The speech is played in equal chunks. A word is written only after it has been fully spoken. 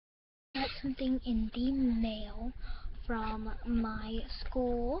got something in the mail from my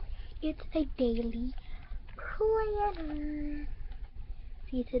school. It's a daily planner.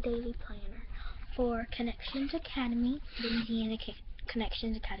 See, it's a daily planner for Connections Academy, Louisiana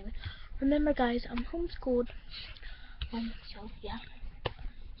Connections Academy. Remember, guys, I'm homeschooled. So yeah.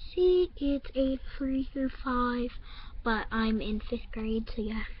 See, it's 3 through 5, but I'm in 5th grade, so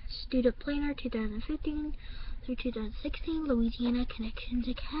yeah. Student Planner 2015 through 2016, Louisiana Connections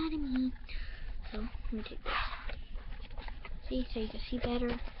Academy. So, let me take this. See, so you can see better.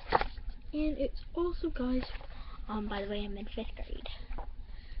 And it's also, guys, by the way, I'm in 5th grade.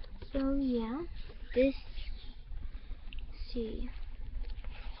 So, yeah, this, see,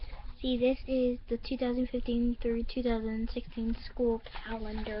 this is the 2015 through 2016 school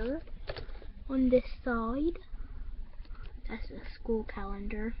calendar. On this side, that's the school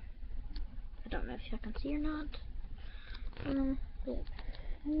calendar. I don't know if you can see or not. Yeah.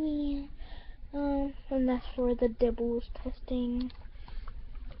 And that's for the dibbles testing.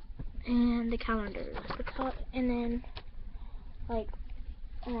 And the calendar is at the top. And then, like,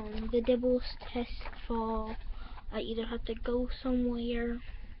 the dibbles test fall. I either have to go somewhere,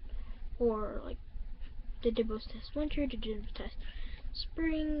 or like the dibbles test winter, the dibbles test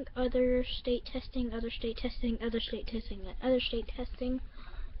spring, other state testing, other state testing, other state testing, and other state testing.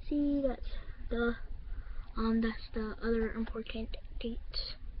 See, that's the other important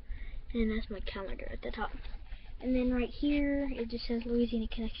dates, and that's my calendar at the top. And then right here, it just says Louisiana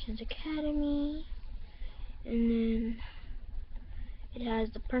Connections Academy, and then it has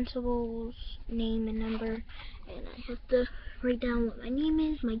the principal's name and number, and I have to write down what my name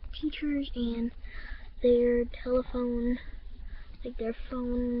is, my teachers, and their telephone, like their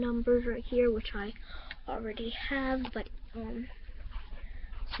phone numbers right here, which I already have, but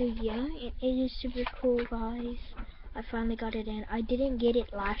so yeah, it is super cool, guys. I finally got it in. I didn't get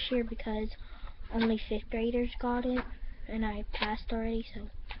it last year because only 5th graders got it, and I passed already, so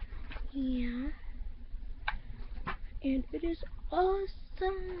yeah. And it is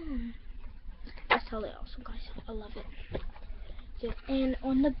awesome. It's totally awesome, guys. I love it. Yeah, and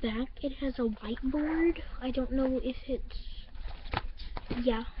on the back, it has a whiteboard. I don't know if it's,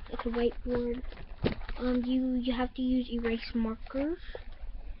 yeah, it's a whiteboard. You have to use erase markers.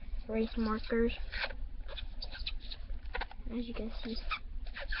 As you can see.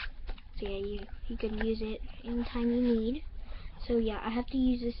 So yeah, you can use it anytime you need. So yeah, I have to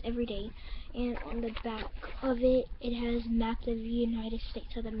use this every day. And on the back of it, it has map of the United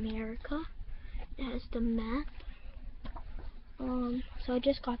States of America. It has the map. So I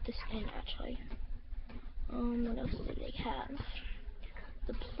just got this in actually. What else do they have?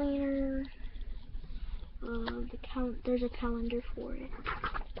 The planner. There's a calendar for it.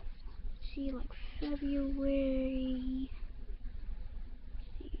 See, like February.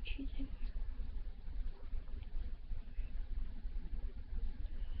 Choosing.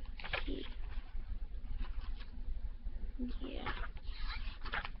 See. Yeah.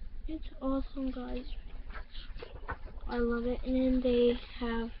 It's awesome, guys. I love it. And then they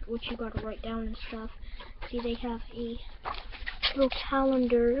have what you gotta write down and stuff. See, they have a little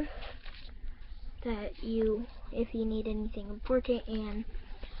calendar that if you need anything important, and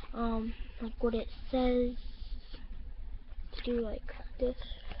like what it says to do, like this,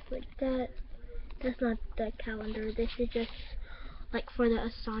 like that. That's not the calendar. This is just like for the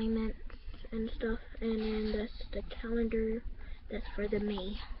assignments and stuff. And then that's the calendar. That's for the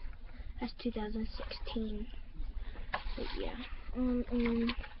May. That's 2016. But yeah.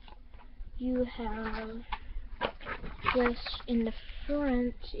 And you have this in the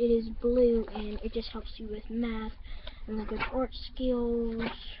front. It is blue, and it just helps you with math and like with art skills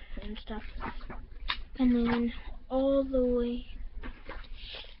and stuff. And then all the way,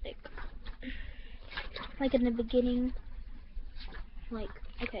 like in the beginning, like,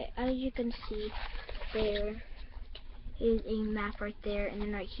 okay, as you can see, there is a map right there, and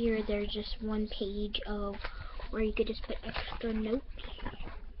then right here, there's just one page of where you could just put extra notes.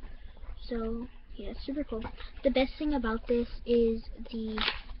 So yeah, it's super cool. The best thing about this is the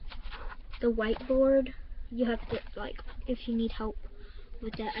whiteboard. You have to, like, if you need help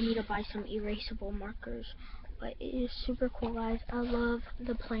with that, I need to buy some erasable markers. But it is super cool, guys. I love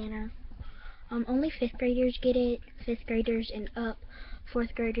the planner. Only 5th graders get it. 5th graders and up.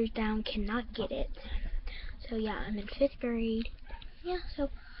 4th graders down cannot get it. So yeah, I'm in 5th grade. Yeah, so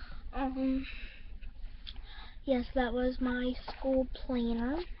yes, that was my school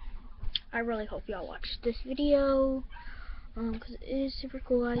planner. I really hope y'all watched this video, because it is super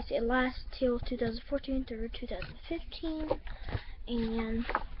cool, guys. It lasts till 2014 through 2015, and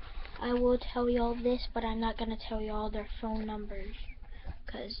I will tell y'all this, but I'm not going to tell y'all their phone numbers,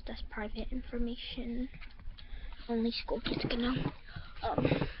 because that's private information. Only school kids can know.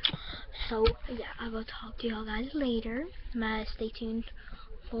 So yeah, I will talk to y'all guys later. Stay tuned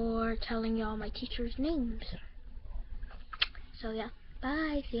for telling y'all my teachers' names. So yeah,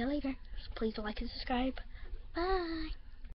 bye. See you later. Please like and subscribe. Bye.